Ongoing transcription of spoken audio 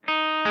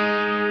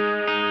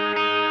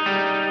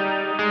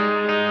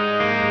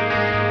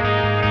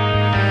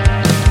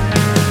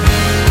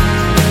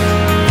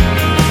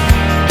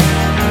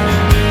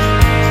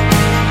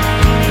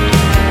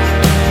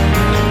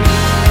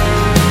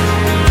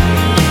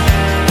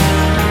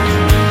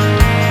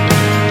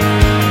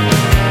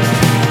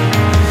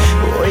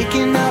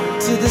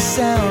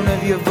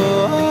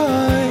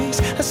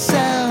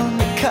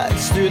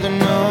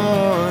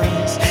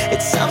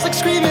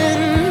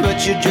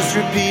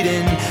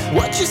repeating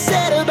what you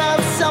said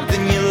about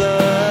something you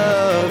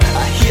love.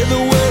 I hear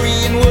the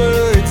worrying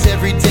words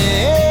every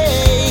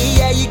day.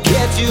 Yeah, you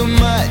care too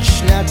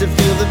much not to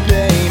feel the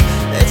pain.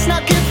 It's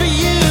not good for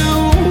you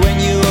when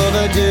you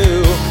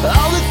overdo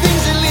all the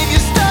things that leave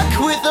you stuck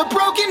with a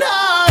broken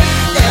heart.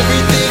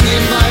 Everything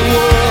in my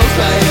world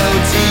I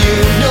owe to you.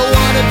 No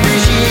one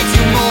appreciates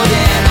you more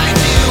than I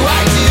do.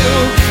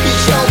 You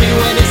show me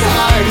when it's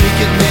hard we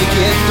can make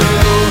it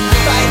through.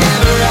 I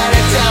never had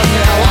a doubt,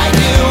 now I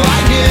knew.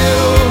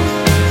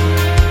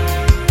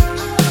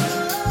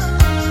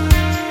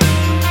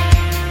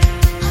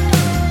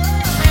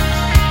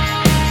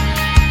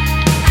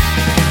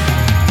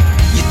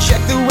 You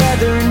check the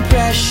weather and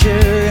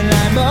pressure and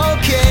I'm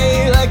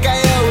okay, like I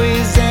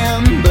always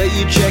am, but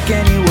you check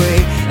anyway.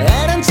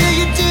 And until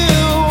you do,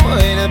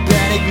 in a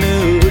panic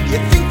mood, you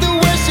think the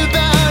worst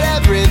about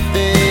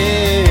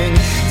everything.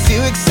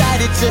 Too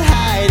excited to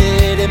hide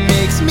it, it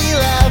makes me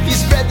laugh. You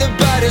spread the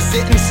butter,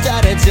 sit and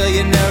stutter till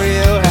you know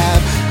you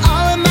have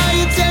all of my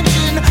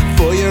attention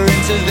for your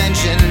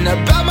intervention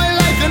about my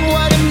life and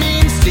what it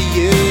means to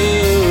you.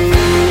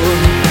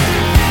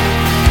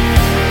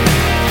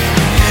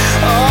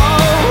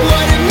 Oh,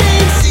 what it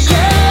means to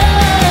you.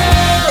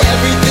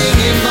 Everything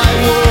in my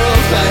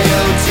world I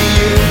owe to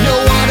you. No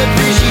one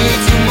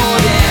appreciates you more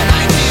than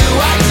I do.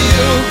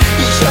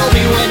 You show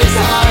me when it's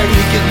hard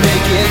we can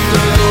make it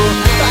through.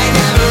 I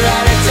never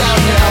had a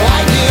doubt, now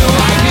I knew.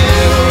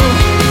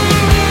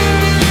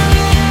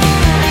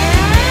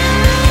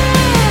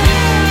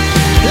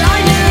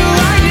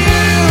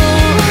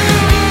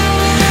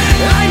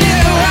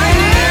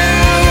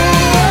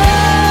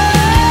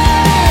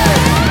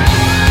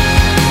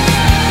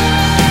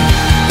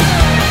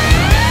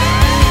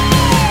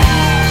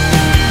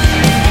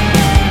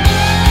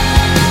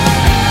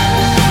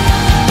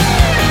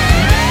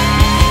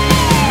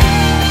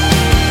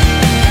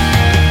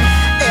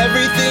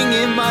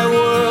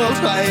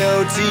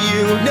 To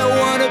you, no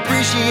one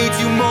appreciates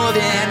you more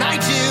than I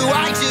do.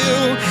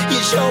 You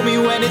show me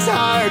when it's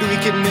hard we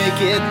can make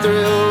it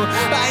through.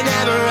 I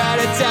never had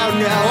a doubt,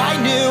 now I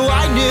knew.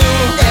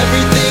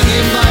 Everything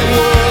in my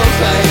world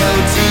I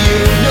owe to you.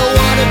 No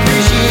one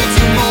appreciates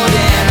you more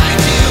than I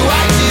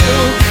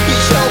do.